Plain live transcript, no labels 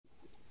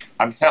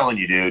I'm telling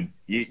you, dude.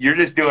 You're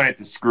just doing it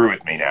to screw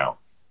with me now.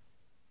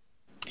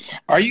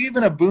 Are you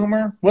even a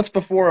boomer? What's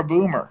before a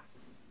boomer?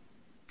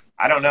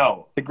 I don't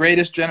know. The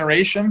greatest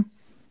generation?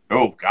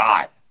 Oh,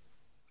 God.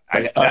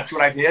 That's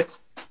what I hit?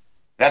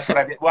 That's what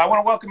I did. Well, I want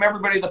to welcome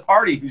everybody to the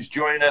party who's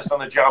joining us on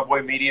the John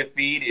Boy Media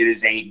feed. It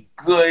is a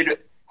good,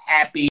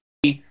 happy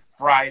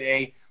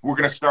Friday. We're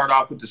going to start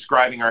off with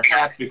describing our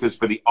hats because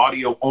for the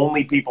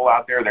audio-only people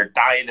out there, they're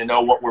dying to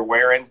know what we're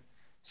wearing.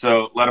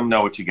 So let them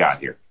know what you got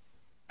here.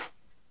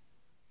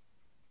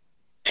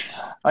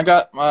 I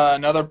got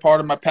another part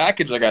of my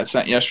package I got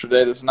sent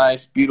yesterday, this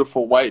nice,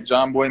 beautiful white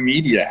John Boy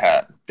Media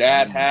hat.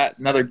 Dad hat,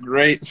 another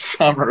great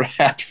summer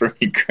hat for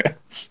me,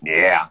 Chris.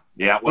 Yeah.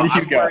 Well, What do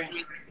you got?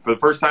 For the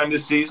first time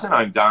this season,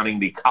 I'm donning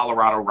the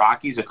Colorado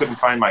Rockies. I couldn't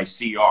find my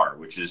CR,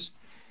 which is,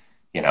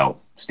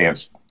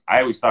 stands –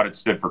 I always thought it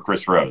stood for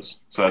Chris Rose.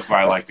 So that's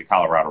why I like the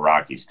Colorado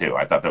Rockies, too.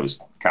 I thought that was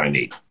kind of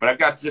neat.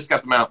 But I've just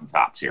got the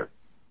mountaintops here,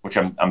 which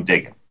I'm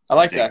digging. I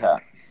like that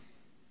hat.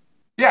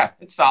 Yeah,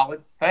 it's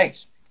solid.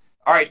 Thanks.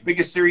 All right,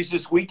 biggest series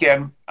this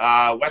weekend.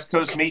 West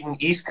Coast meeting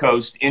East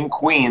Coast in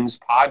Queens.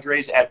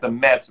 Padres at the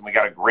Mets, and we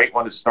got a great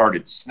one to start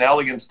it. Snell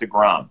against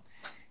deGrom.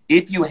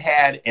 If you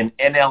had an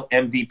NL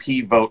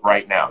MVP vote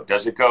right now,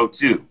 does it go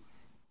to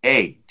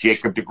A,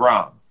 Jacob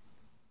deGrom,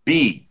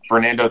 B,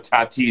 Fernando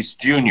Tatis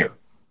Jr.,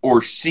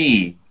 or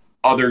C,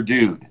 other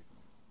dude?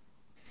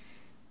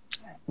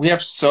 We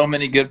have so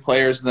many good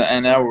players in the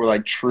NL. We're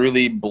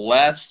truly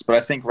blessed, but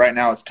I think right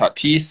now it's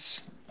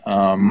Tatis.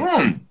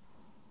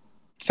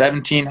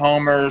 17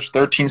 homers,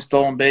 13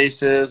 stolen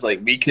bases.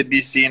 We could be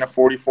seeing a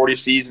 40-40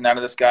 season out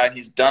of this guy, and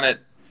he's done it.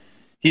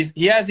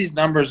 He has these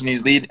numbers,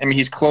 and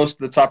he's close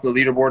to the top of the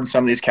leaderboard in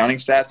some of these counting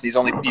stats. He's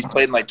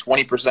played in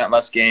 20%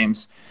 less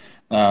games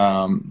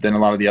than a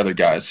lot of the other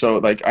guys.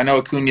 So I know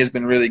Acuna's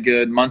been really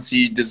good.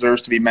 Muncy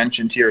deserves to be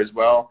mentioned here as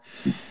well.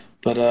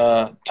 But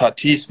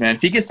Tatis, man,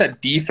 if he gets that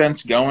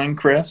defense going,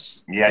 Chris.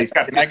 Yeah, he's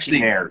got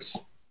 15 errors.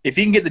 If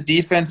he can get the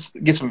defense,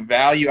 get some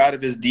value out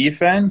of his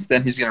defense,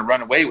 then he's going to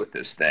run away with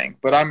this thing.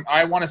 But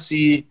I want a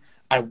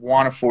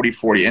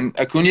 40-40. And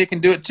Acuna can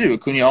do it too.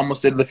 Acuna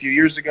almost did it a few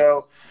years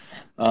ago.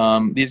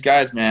 These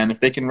guys, man, if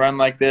they can run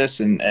like this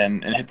and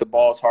hit the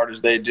ball as hard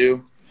as they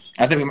do,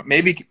 I think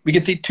maybe we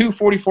could see 2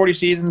 40-40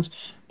 seasons,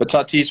 but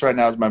Tatis right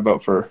now is my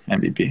vote for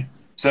MVP.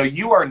 So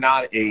you are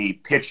not a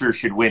pitcher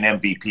should win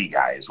MVP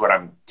guy is what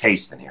I'm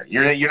tasting here.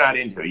 You're not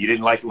into it. You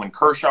didn't like it when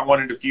Kershaw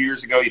won it a few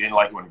years ago. You didn't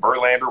like it when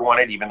Verlander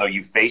won it, even though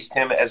you faced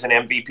him as an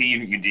MVP.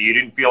 You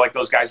didn't feel like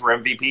those guys were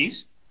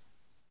MVPs?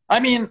 I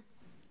mean,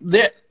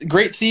 they're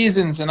great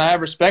seasons, and I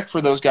have respect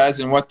for those guys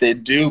and what they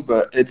do,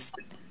 but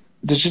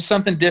there's just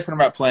something different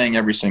about playing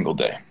every single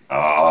day.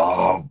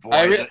 Oh,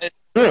 boy. It's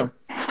true.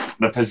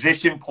 The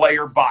position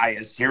player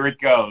bias. Here it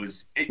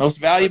goes. Most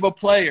valuable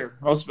player.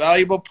 Most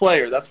valuable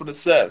player. That's what it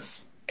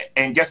says.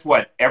 And guess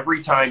what?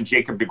 Every time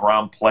Jacob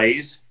deGrom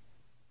plays,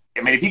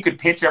 if he could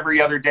pitch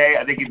every other day,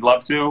 I think he'd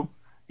love to.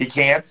 He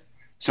can't.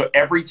 So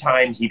every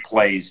time he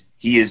plays,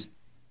 he is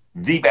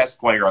the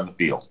best player on the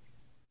field.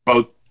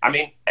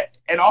 And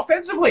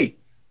offensively.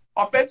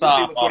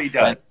 Offensively with what he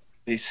does.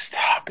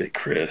 Stop it,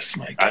 Chris.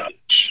 My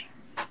gosh.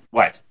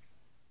 What?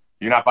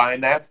 You're not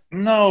buying that?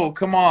 No,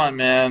 come on,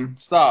 man.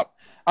 Stop.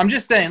 I'm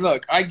just saying,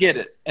 look, I get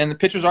it. And the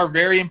pitchers are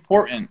very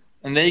important.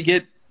 And they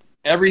get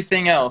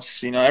everything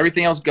else.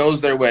 Everything else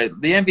goes their way.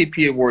 The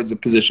MVP award is a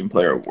position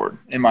player award,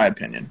 in my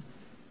opinion.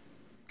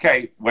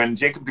 Okay, when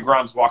Jacob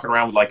deGrom's walking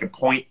around with a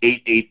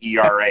 .88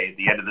 ERA at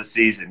the end of the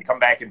season, come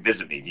back and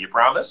visit me. Do you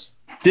promise?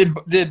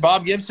 Did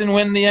Bob Gibson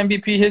win the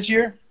MVP his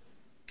year?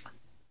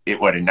 In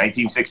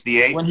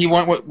 1968? When he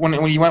went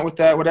with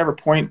that whatever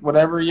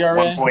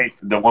ERA?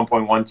 The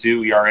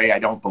 1.12 ERA, I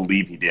don't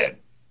believe he did.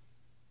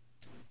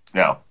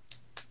 No.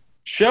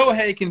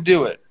 Shohei can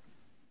do it.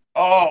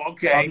 Oh,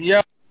 okay.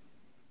 Yeah.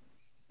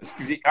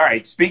 All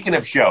right, speaking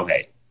of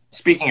Shohei,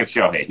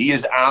 he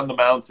is on the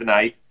mound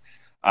tonight,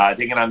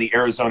 taking on the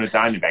Arizona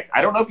Diamondbacks.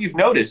 I don't know if you've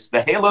noticed,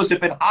 the Halos have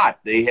been hot.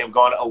 They have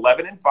gone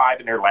 11-5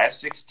 in their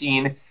last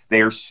 16. They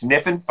are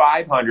sniffing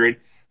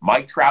 500.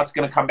 Mike Trout's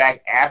going to come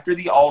back after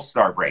the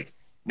All-Star break.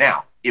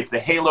 Now, if the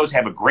Halos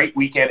have a great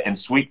weekend and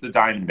sweep the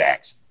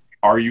Diamondbacks,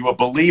 are you a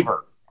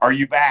believer? Are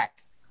you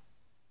back?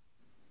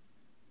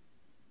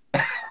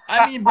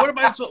 What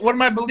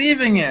am I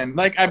believing in?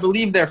 I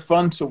believe they're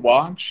fun to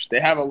watch. They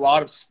have a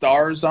lot of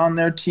stars on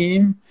their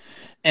team.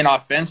 And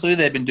offensively,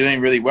 they've been doing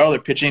really well. Their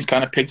pitching's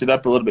kind of picked it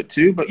up a little bit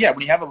too. But, yeah,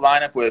 when you have a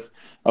lineup with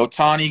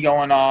Ohtani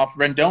going off,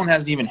 Rendon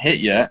hasn't even hit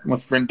yet. When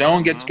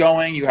Rendon gets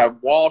going, you have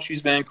Walsh,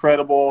 who's been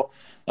incredible.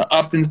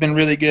 Upton's been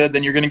really good.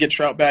 Then you're going to get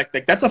Trout back.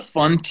 That's a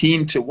fun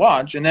team to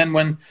watch. And then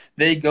when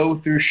they go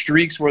through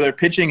streaks where their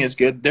pitching is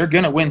good, they're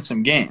going to win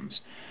some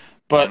games.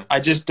 But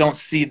I just don't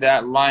see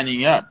that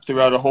lining up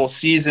throughout a whole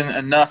season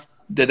enough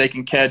that they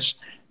can catch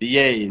the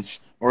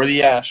A's or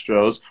the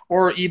Astros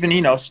or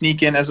even,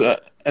 sneak in as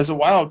a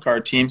wild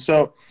card team.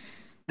 So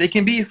they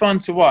can be fun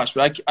to watch,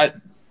 but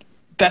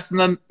that's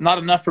not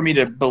enough for me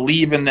to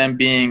believe in them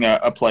being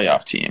a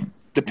playoff team.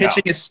 The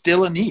pitching is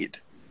still a need.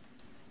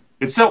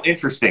 It's so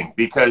interesting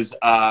because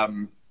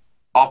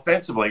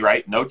offensively,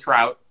 right? No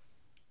Trout.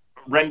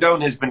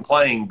 Rendon has been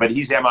playing, but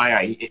he's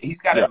MII. He's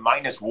got a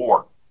minus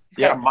WAR. He's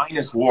got a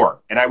minus WAR,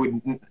 and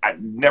I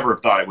never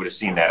have thought I would have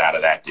seen that out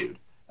of that dude,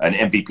 an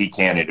MVP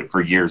candidate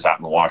for years out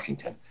in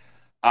Washington.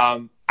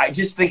 I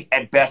just think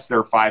at best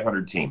they're a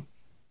 500 team.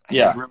 I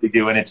just really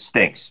do, and it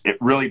stinks. It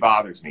really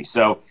bothers me.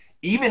 So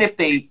even if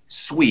they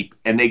sweep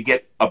and they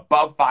get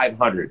above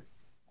 500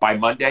 by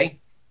Monday,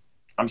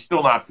 I'm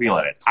still not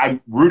feeling it.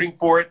 I'm rooting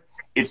for it.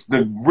 It's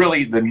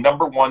really the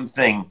number one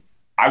thing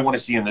I want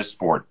to see in this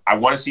sport. I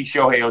want to see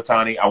Shohei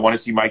Ohtani. I want to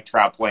see Mike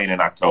Trout playing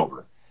in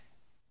October.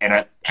 And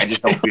I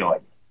just don't feel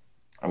like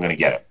I'm going to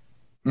get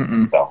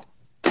it. So,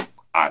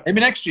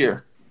 maybe next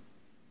year.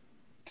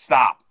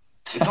 Stop.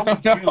 It's only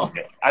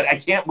Tuesday. I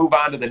can't move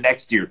on to the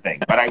next year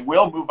thing, but I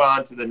will move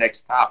on to the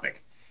next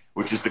topic,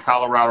 which is the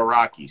Colorado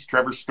Rockies.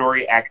 Trevor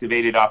Story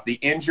activated off the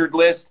injured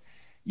list.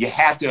 You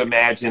have to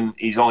imagine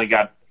he's only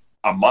got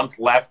a month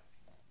left,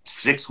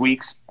 6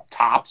 weeks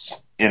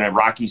tops in a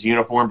Rockies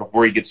uniform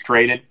before he gets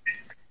traded.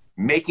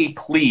 Make a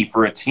plea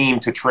for a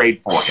team to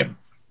trade for him.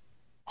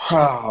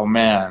 Oh,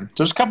 man.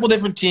 There's a couple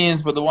different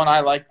teams, but the one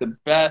I like the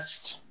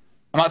best,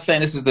 I'm not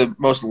saying this is the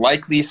most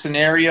likely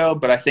scenario,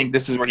 but I think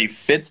this is where he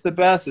fits the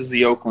best, is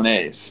the Oakland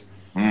A's.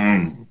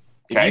 Okay.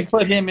 If you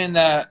put him in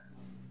that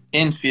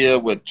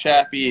infield with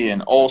Chappie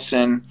and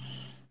Olsen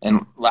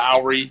and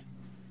Lowry,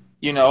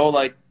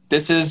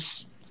 this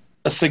is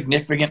a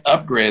significant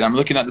upgrade. I'm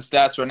looking at the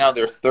stats right now.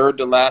 They're third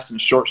to last in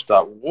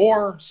shortstop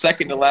WAR,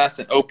 second to last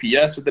in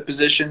OPS at the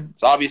position.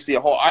 It's obviously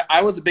a whole.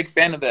 I was a big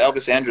fan of the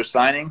Elvis Andrus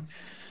signing.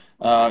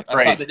 I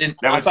thought they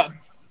didn't.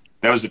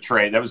 That was a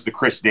trade. That was the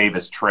Chris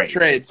Davis trade.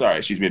 Trade.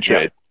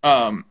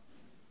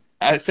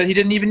 I said he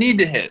didn't even need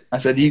to hit. I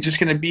said he's just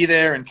going to be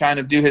there and kind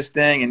of do his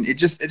thing, and it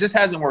just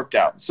hasn't worked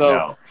out.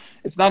 So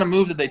It's not a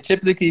move that they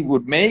typically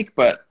would make.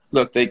 But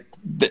look,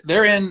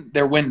 they're in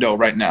their window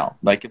right now.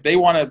 Like if they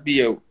want to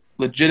be a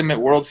legitimate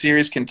World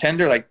Series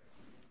contender, like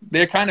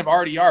they kind of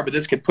already are, but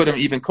this could put them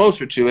even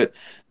closer to it.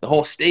 The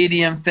whole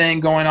stadium thing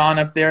going on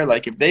up there,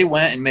 like if they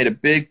went and made a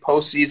big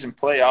postseason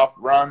playoff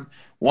run,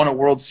 won a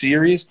World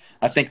Series,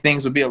 I think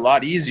things would be a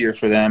lot easier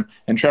for them,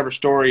 and Trevor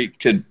Story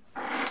could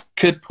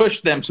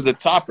push them to the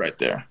top right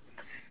there.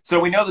 So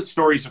we know that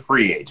Story's a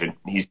free agent.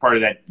 He's part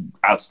of that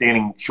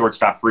outstanding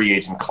shortstop free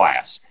agent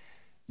class.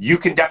 You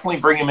can definitely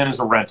bring him in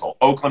as a rental.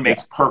 Oakland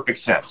makes perfect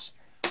sense.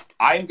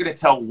 I am going to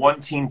tell one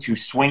team to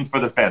swing for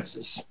the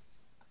fences.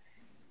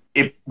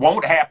 It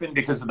won't happen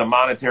because of the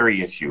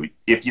monetary issue.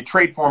 If you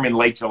trade for him in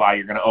late July,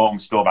 you're going to owe him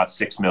still about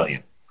 $6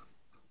 million.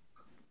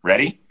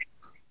 Ready?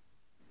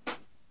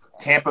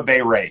 Tampa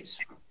Bay Rays.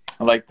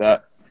 I like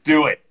that.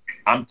 Do it.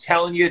 I'm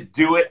telling you,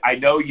 do it. I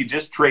know you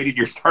just traded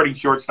your starting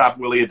shortstop,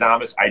 Willie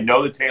Adames. I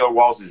know that Taylor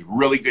Walls is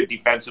really good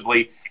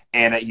defensively,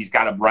 and he's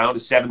got around a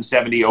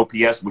 770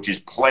 OPS, which is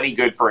plenty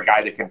good for a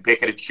guy that can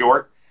pick it at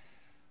short.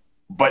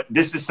 But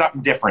this is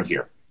something different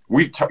here.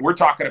 We're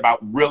talking about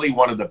really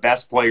one of the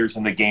best players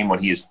in the game when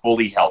he is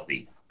fully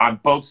healthy on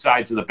both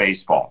sides of the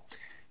baseball.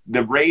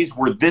 The Rays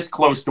were this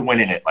close to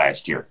winning it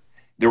last year.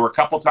 There were a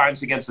couple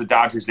times against the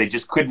Dodgers they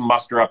just couldn't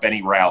muster up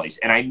any rallies.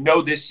 And I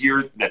know this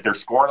year that they're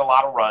scoring a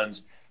lot of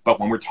runs, but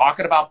when we're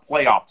talking about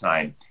playoff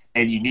time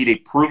and you need a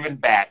proven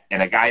bat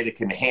and a guy that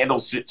can handle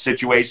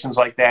situations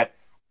like that,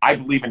 I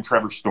believe in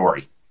Trevor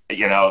Story.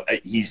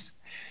 I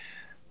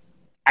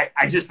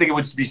just think it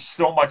would be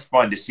so much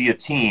fun to see a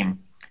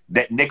team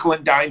that nickel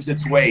and dimes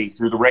its way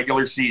through the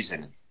regular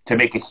season to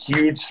make a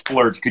huge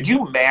splurge. Could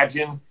you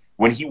imagine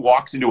when he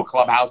walks into a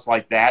clubhouse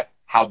like that,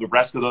 how the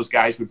rest of those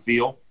guys would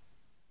feel?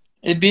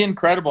 It'd be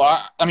incredible.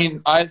 I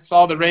mean, I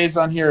saw the Rays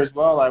on here as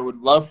well. I would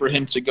love for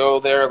him to go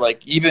there,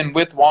 like even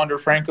with Wander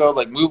Franco,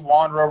 like move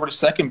Wander over to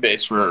second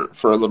base for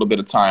a little bit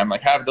of time.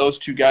 Like have those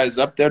two guys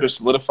up there to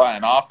solidify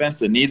an offense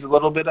that needs a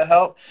little bit of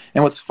help.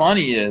 And what's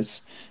funny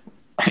is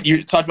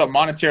you talked about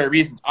monetary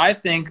reasons. I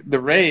think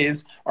the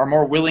Rays are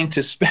more willing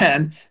to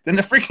spend than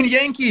the freaking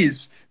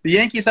Yankees. The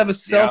Yankees have a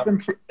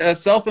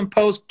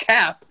self-imposed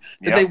cap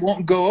that they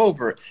won't go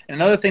over. And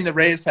another thing the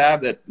Rays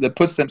have that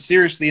puts them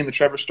seriously in the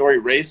Trevor Story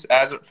race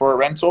as for a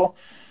rental,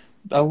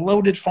 a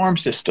loaded farm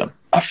system.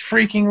 A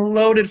freaking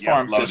loaded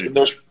farm system.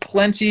 There's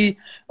plenty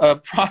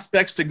of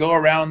prospects to go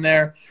around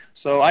there.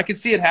 So I could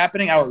see it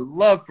happening. I would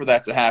love for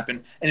that to happen.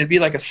 And it'd be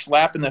like a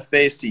slap in the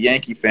face to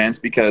Yankee fans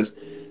because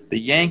the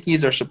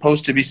Yankees are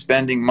supposed to be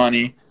spending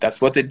money.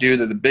 That's what they do.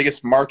 They're the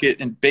biggest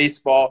market in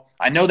baseball.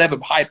 I know they have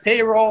a high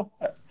payroll,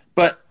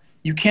 but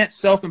you can't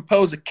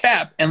self-impose a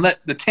cap and let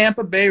the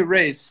Tampa Bay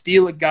Rays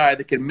steal a guy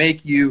that can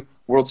make you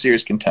World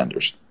Series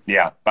contenders.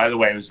 Yeah, by the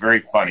way, it was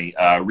very funny.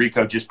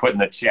 Rico just put in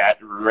the chat,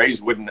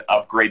 Rays wouldn't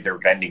upgrade their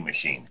vending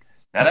machine.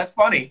 Now, that's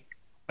funny.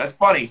 That's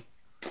funny.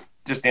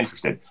 Just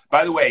interested.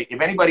 By the way,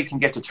 if anybody can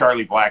get to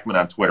Charlie Blackman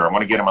on Twitter, I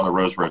want to get him on the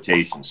Rose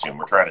rotation soon.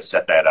 We're trying to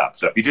set that up.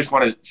 So if you just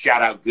want to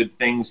shout out good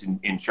things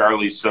in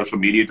Charlie's social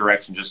media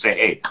direction, just say,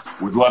 hey,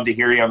 we'd love to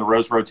hear you on the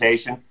Rose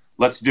rotation.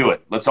 Let's do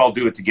it. Let's all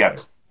do it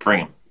together.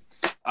 Bring him.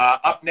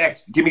 Up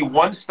next, give me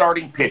one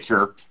starting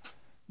pitcher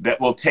that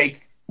will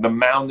take the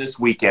mound this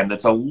weekend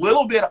that's a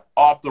little bit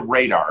off the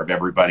radar of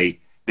everybody.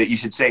 that you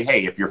should say,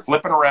 hey, if you're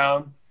flipping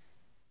around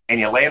and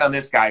you land on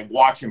this guy,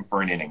 watch him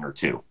for an inning or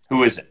two?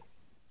 Who is it?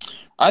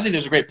 I think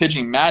there's a great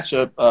pitching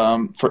matchup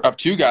of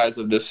two guys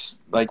of this,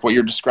 like what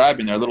you're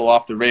describing. They're a little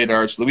off the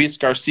radar. It's Luis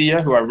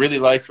Garcia, who I really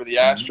like for the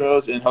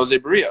Astros, and Jose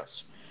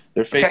Barrios.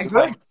 They're facing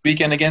this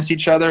weekend against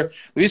each other.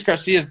 Luis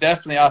Garcia is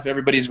definitely off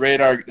everybody's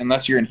radar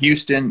unless you're in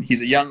Houston.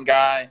 He's a young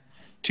guy,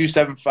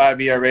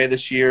 2.75 ERA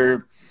this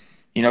year.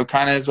 You know,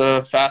 kind of is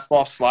a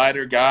fastball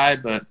slider guy,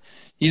 but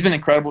he's been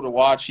incredible to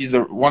watch. He's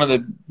one of the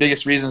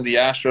biggest reasons the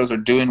Astros are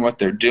doing what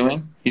they're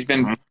doing. He's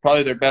been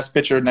probably their best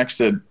pitcher next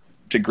to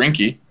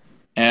Greinke.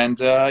 And,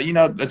 you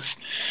know, that's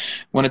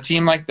when a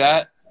team like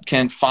that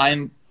can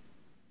find,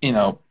 you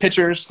know,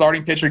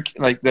 starting pitcher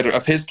like that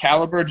of his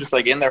caliber, just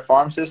like in their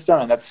farm system,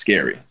 and that's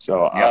scary.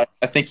 So I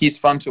think he's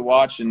fun to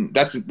watch, and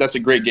that's a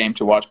great game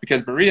to watch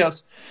because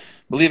Barrios,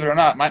 believe it or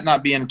not, might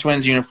not be in a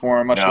Twins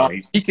uniform much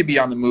longer. He could be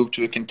on the move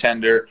to a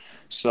contender.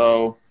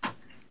 So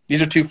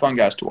these are two fun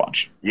guys to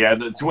watch. Yeah,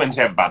 the Twins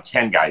have about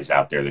 10 guys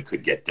out there that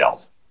could get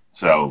dealt.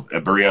 So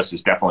Barrios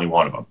is definitely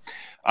one of them.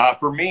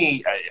 For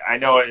me, I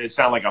know it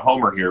sounds like a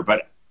homer here,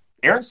 but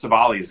Aaron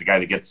Savali is the guy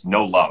that gets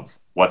no love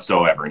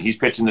whatsoever. And he's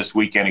pitching this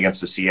weekend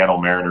against the Seattle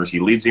Mariners. He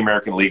leads the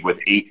American League with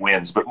 8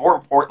 wins. But more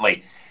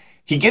importantly,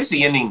 he gives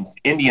the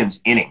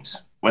Indians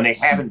innings when they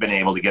haven't been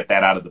able to get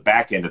that out of the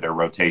back end of their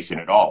rotation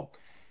at all.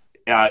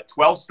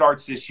 12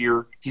 starts this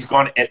year. He's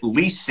gone at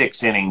least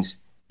 6 innings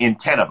in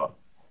 10 of them.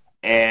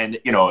 And,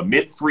 you know, a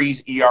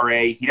mid-threes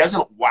ERA. He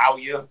doesn't wow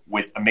you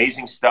with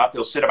amazing stuff.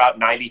 He'll sit about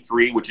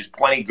 93, which is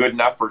plenty good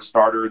enough for a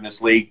starter in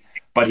this league.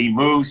 But he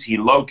moves, he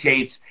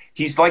locates.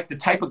 He's like the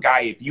type of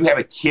guy, if you have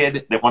a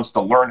kid that wants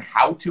to learn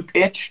how to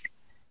pitch,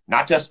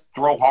 not just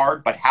throw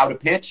hard, but how to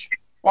pitch,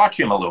 watch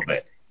him a little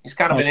bit. He's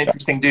kind of an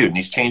interesting dude, and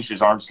he's changed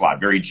his arm slot,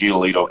 very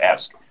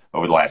Giolito-esque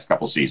over the last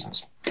couple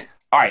seasons.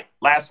 All right,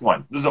 last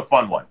one. This is a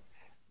fun one.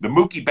 The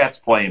Mookie Betts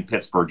play in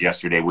Pittsburgh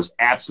yesterday was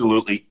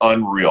absolutely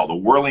unreal. The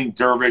whirling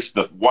dervish,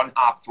 the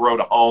one-hop throw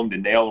to home to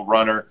nail a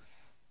runner,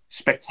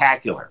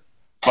 spectacular.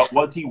 But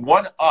was he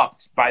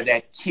one-upped by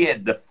that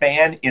kid, the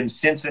fan in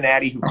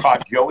Cincinnati who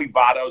caught Joey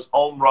Votto's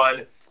home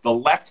run, the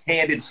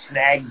left-handed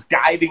snag,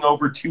 diving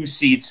over 2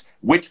 seats?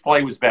 Which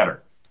play was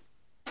better?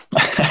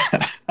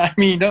 I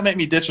mean, don't make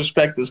me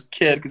disrespect this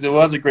kid because it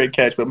was a great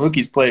catch, but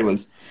Mookie's play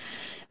was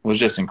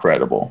just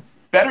incredible.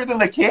 Better than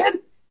the kid?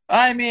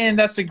 I mean,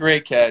 that's a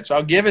great catch.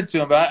 I'll give it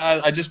to him, but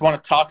I just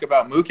want to talk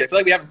about Mookie. I feel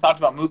like we haven't talked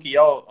about Mookie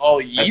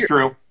all year. That's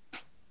true.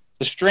 It's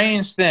a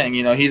strange thing.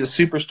 You know, he's a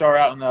superstar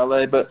out in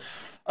L.A., but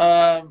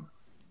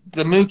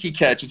the Mookie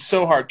catch, it's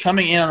so hard.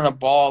 Coming in on a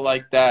ball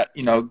like that,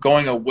 you know,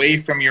 going away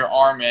from your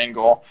arm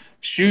angle,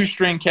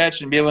 shoestring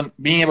catch and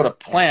being able to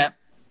plant,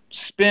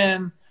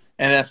 spin,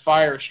 and then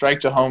fire a strike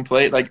to home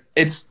plate. Like,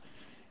 it's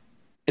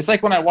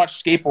like when I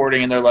watch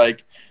skateboarding and they're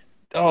like,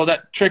 oh,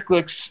 that trick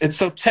it's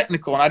so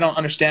technical and I don't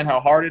understand how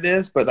hard it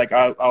is, but like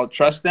I'll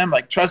trust them.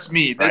 Like, trust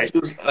me, this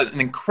was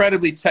an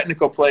incredibly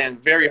technical play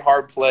and very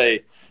hard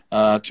play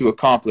to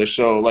accomplish.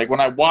 So like when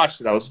I watched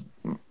it,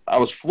 I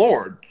was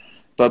floored.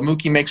 But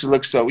Mookie makes it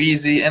look so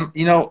easy. And,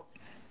 you know,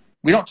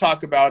 we don't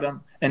talk about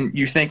him and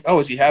you think, oh,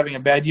 is he having a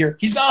bad year?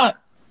 He's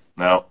not.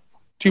 No.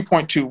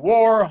 2.2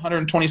 WAR,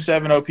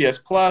 127 OPS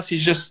plus. He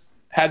just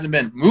hasn't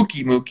been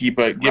Mookie,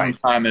 but give him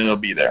time and it'll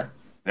be there.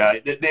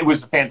 It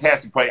was a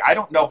fantastic play. I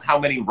don't know how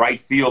many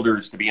right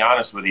fielders, to be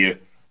honest with you,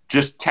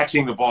 just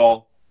catching the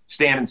ball,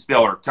 standing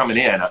still or coming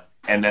in,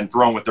 and then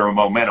throwing with their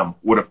momentum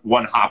would have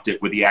one-hopped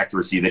it with the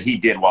accuracy that he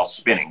did while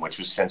spinning, which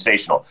was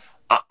sensational.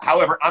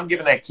 However, I'm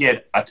giving that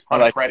kid a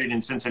ton of credit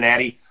in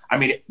Cincinnati. I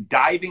mean,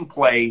 diving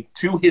play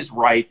to his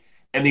right,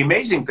 and the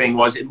amazing thing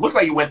was it looked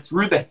like he went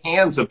through the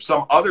hands of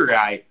some other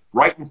guy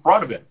right in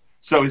front of him.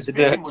 So his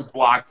vision was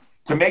blocked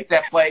to make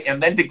that play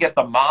and then to get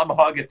the mom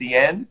hug at the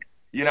end,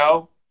 you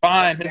know.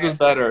 Fine, his was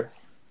better.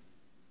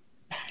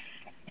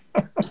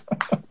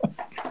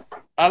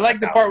 I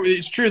like the part where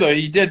it's true though.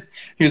 He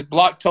was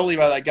blocked totally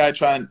by that guy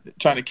trying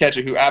to catch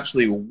it, who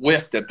absolutely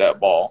whiffed at that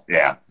ball.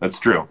 Yeah, that's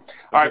true. All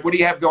right, what do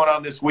you have going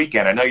on this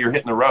weekend? I know you're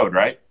hitting the road,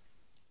 right?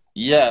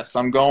 Yes,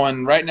 I'm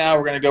going right now.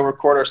 We're going to go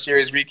record our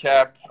series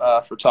recap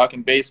for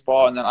Talking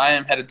Baseball, and then I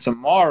am headed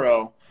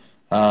tomorrow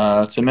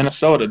to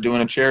Minnesota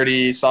doing a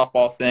charity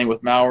softball thing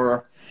with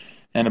Maurer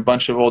and a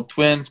bunch of old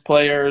Twins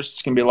players.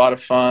 It's going to be a lot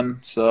of fun.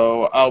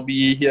 So I'll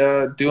be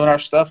doing our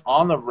stuff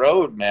on the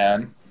road,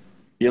 man.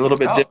 Be a little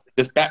bit different.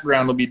 This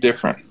background will be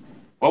different.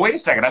 Well, wait a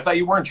second. I thought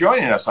you weren't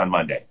joining us on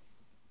Monday.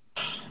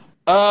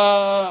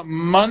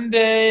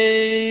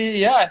 Monday,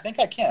 yeah, I think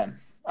I can.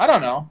 I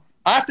don't know.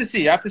 I have to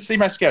see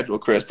my schedule,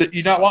 Chris. Did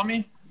you not want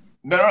me?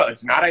 No,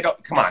 it's not. I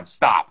don't. Come on,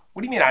 stop.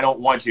 What do you mean I don't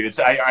want you? It's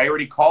I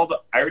already called a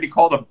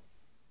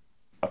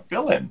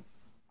fill-in.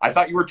 I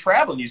thought you were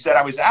traveling. You said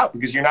I was out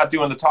because you're not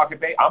doing the Talking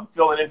Baseball. I'm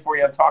filling in for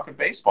you on Talking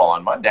Baseball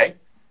on Monday.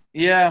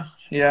 Yeah.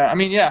 I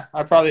mean, yeah,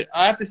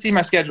 I have to see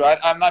my schedule.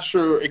 I'm not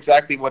sure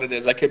exactly what it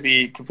is. I could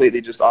be completely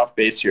just off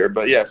base here,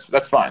 but yes,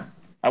 that's fine.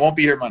 I won't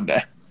be here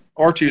Monday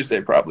or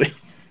Tuesday probably.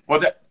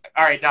 Well,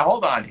 all right, now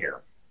hold on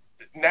here.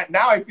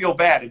 now I feel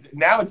bad.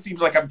 Now it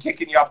seems like I'm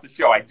kicking you off the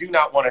show. I do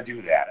not want to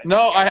do that.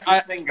 No,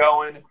 I thing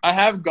going. I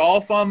have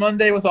golf on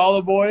Monday with all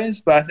the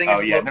boys, but I think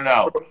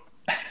no.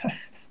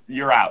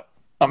 You're out.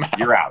 I'm out.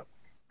 You're out.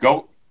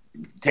 Go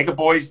take a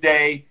boys'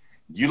 day.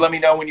 You let me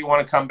know when you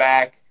want to come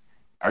back.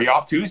 Are you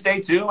off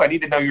Tuesday too? I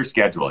need to know your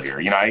schedule here.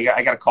 I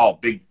got to call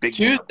big.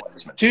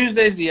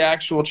 Tuesday's the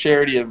actual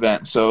charity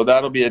event, so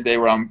that'll be a day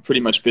where I'm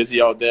pretty much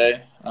busy all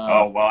day.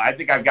 I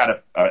think I've got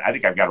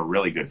a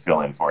really good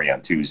fill in for you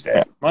on Tuesday.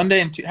 Yeah.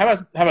 Monday and how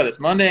about this?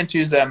 Monday and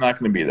Tuesday, I'm not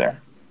going to be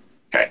there.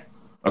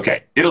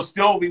 Okay. It'll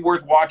still be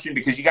worth watching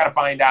because you got to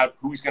find out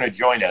who's going to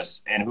join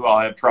us and who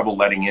I'll have trouble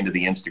letting into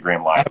the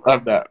Instagram live. I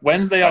love that.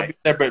 Wednesday I'll be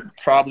there, but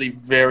probably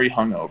very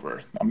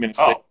hungover. I'm going to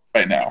say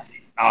right now.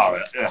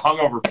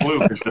 Hungover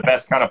ploof is the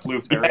best kind of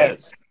ploof there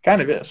is.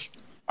 Kind of is.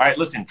 All right,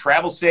 listen,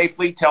 travel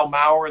safely. Tell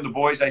Maurer and the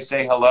boys I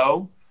say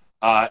hello.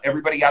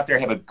 Everybody out there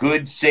have a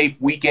good, safe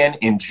weekend.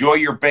 Enjoy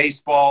your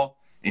baseball.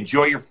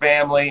 Enjoy your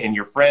family and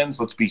your friends.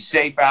 Let's be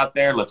safe out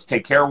there. Let's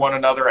take care of one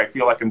another. I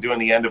feel like I'm doing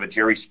the end of a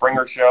Jerry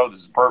Springer show.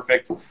 This is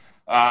perfect. All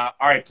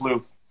right,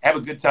 Plouffe. Have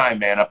a good time,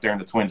 man, up there in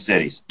the Twin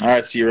Cities. All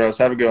right, C-Rose.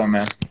 Have a good one,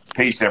 man.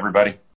 Peace, everybody.